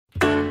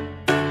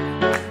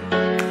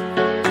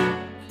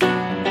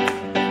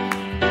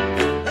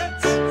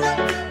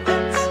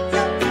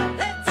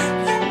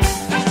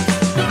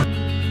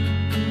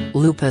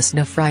Lupus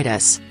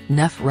nephritis,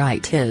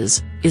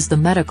 nef-RYE-tis, is the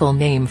medical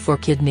name for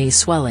kidney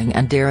swelling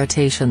and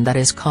irritation that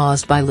is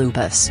caused by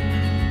lupus.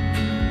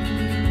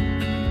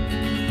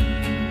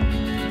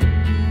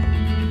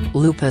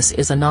 Lupus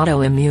is an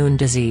autoimmune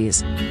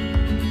disease.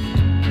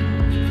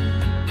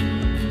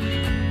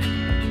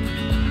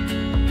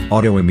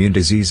 Autoimmune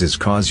diseases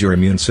cause your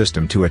immune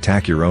system to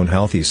attack your own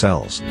healthy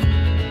cells.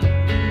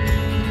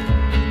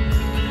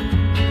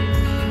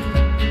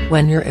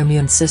 When your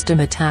immune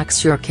system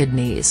attacks your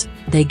kidneys,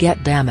 they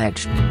get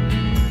damaged.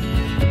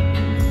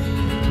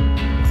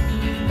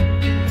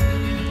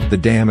 The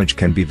damage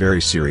can be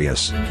very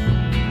serious.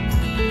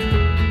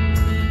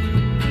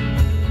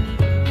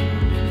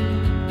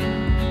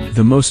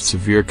 The most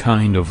severe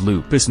kind of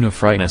lupus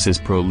nephritis is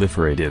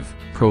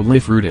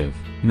proliferative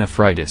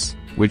nephritis,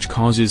 which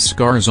causes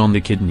scars on the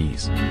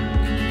kidneys.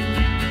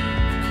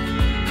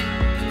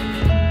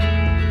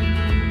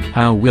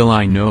 How will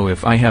I know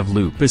if I have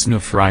lupus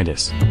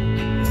nephritis?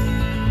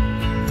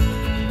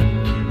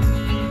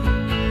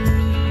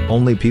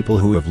 Only people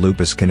who have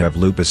lupus can have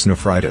lupus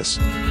nephritis.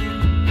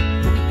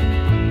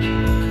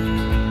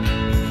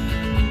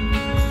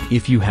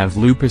 If you have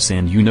lupus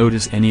and you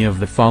notice any of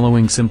the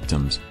following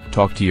symptoms,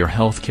 talk to your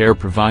healthcare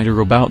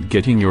provider about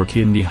getting your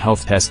kidney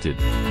health tested.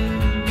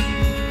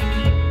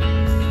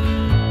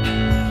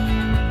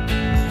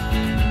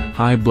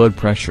 High blood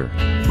pressure.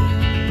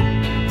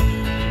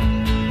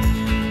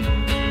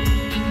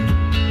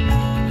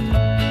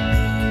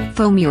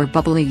 Foamy or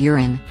bubbly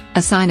urine,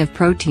 a sign of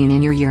protein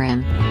in your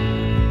urine.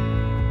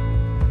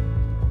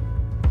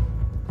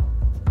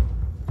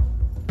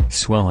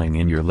 Swelling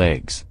in your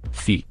legs,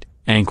 feet,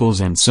 ankles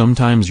and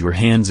sometimes your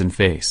hands and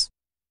face.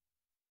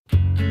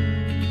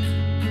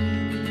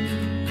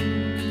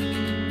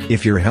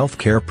 If your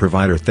healthcare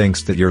provider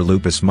thinks that your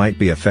lupus might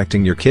be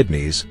affecting your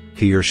kidneys,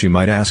 he or she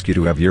might ask you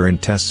to have urine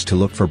tests to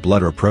look for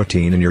blood or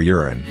protein in your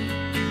urine.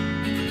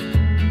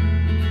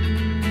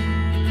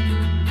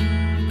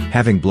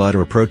 Having blood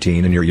or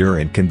protein in your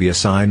urine can be a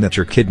sign that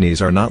your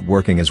kidneys are not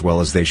working as well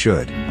as they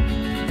should.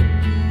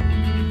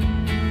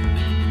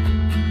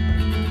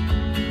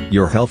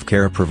 Your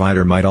healthcare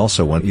provider might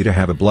also want you to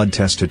have a blood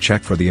test to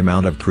check for the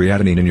amount of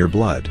creatinine in your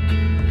blood.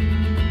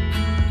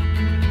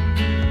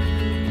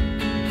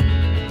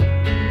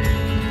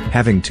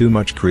 Having too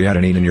much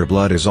creatinine in your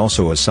blood is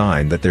also a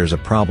sign that there's a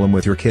problem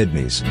with your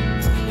kidneys.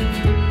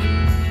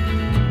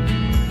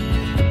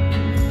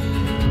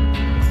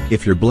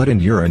 If your blood and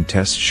urine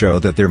tests show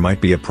that there might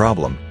be a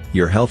problem,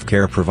 your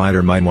healthcare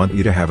provider might want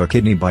you to have a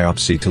kidney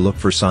biopsy to look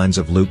for signs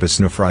of lupus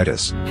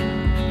nephritis.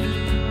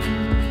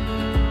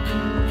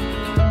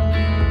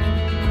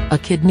 A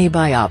kidney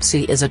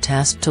biopsy is a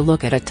test to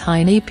look at a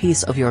tiny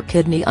piece of your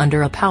kidney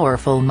under a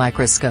powerful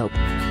microscope.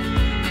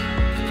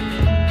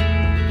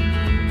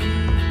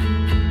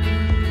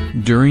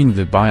 During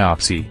the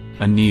biopsy,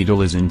 a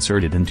needle is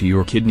inserted into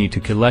your kidney to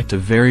collect a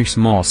very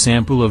small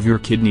sample of your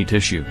kidney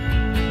tissue.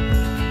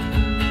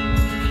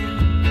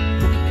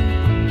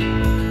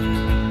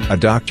 A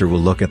doctor will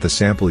look at the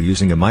sample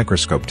using a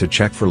microscope to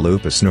check for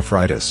lupus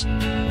nephritis.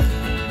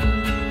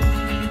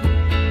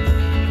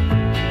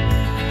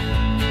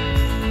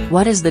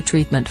 What is the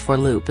treatment for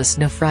lupus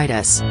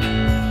nephritis?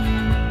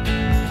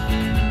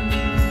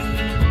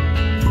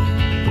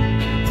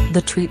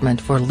 The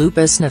treatment for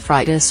lupus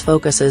nephritis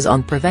focuses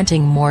on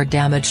preventing more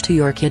damage to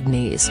your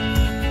kidneys.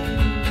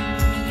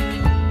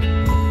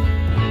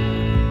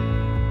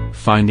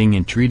 Finding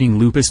and treating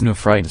lupus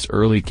nephritis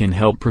early can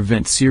help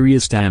prevent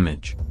serious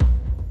damage.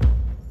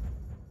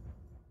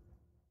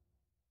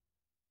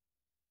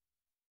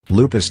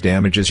 Lupus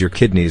damages your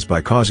kidneys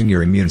by causing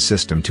your immune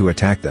system to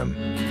attack them.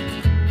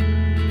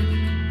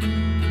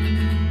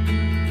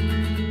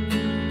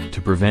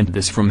 To prevent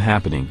this from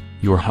happening,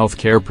 your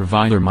healthcare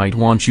provider might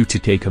want you to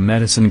take a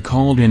medicine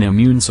called an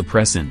immune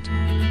suppressant.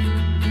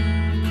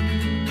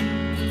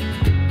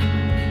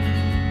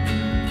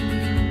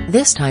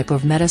 This type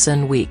of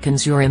medicine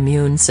weakens your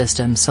immune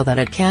system so that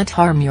it can't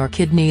harm your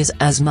kidneys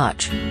as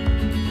much.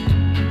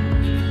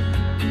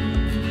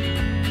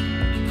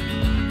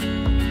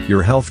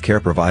 Your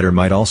healthcare provider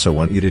might also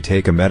want you to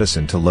take a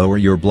medicine to lower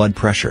your blood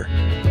pressure.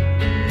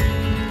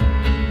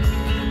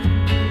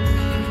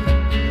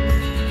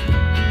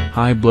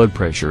 High blood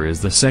pressure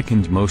is the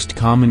second most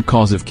common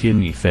cause of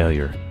kidney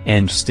failure,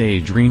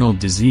 end-stage renal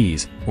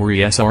disease, or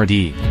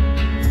ESRD.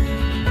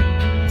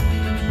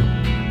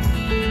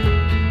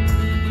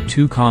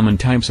 Two common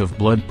types of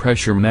blood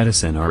pressure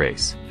medicine are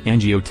ACE,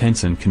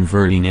 angiotensin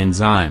converting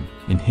enzyme,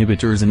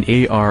 inhibitors, and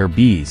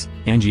ARBs,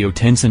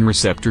 angiotensin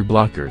receptor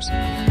blockers.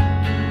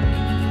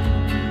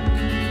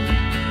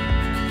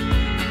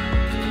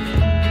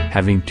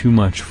 Having too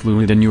much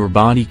fluid in your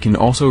body can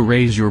also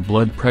raise your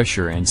blood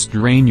pressure and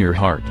strain your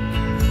heart.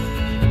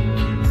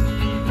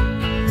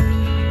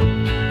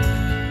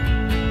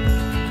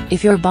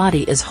 If your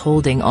body is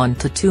holding on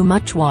to too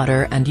much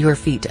water and your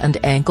feet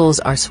and ankles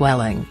are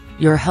swelling,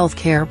 your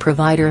healthcare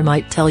provider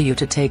might tell you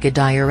to take a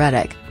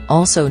diuretic,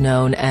 also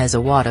known as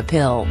a water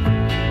pill.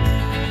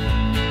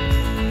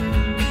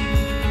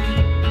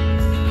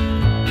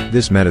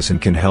 This medicine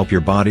can help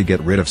your body get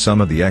rid of some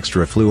of the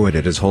extra fluid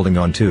it is holding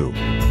on to.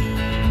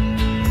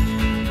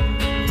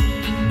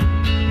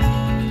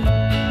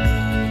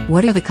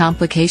 What are the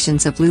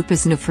complications of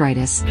lupus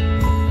nephritis?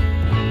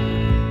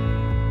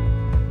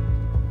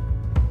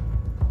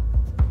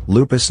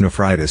 Lupus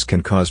nephritis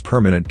can cause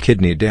permanent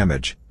kidney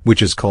damage,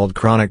 which is called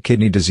chronic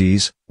kidney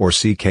disease, or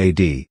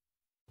CKD.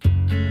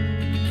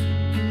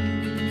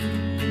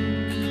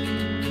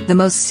 The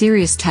most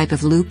serious type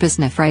of lupus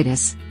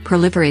nephritis,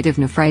 proliferative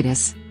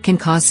nephritis, can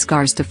cause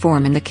scars to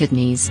form in the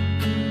kidneys.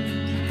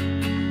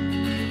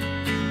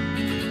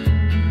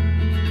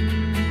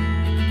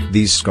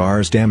 These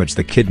scars damage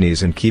the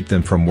kidneys and keep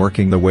them from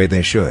working the way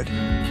they should.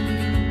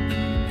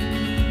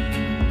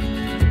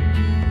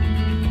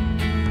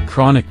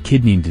 Chronic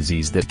kidney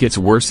disease that gets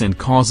worse and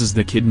causes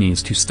the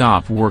kidneys to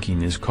stop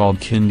working is called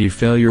kidney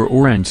failure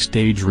or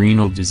end-stage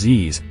renal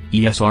disease,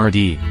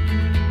 ESRD.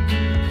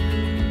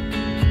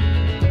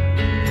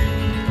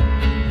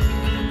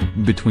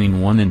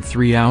 Between 1 and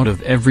 3 out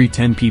of every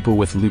 10 people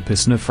with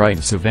lupus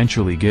nephritis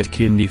eventually get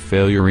kidney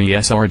failure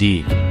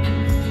ESRD.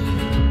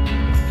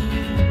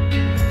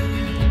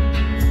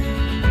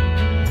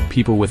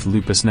 People with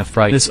lupus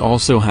nephritis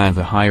also have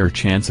a higher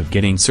chance of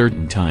getting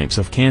certain types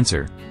of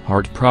cancer,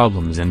 heart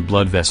problems and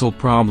blood vessel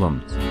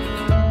problems.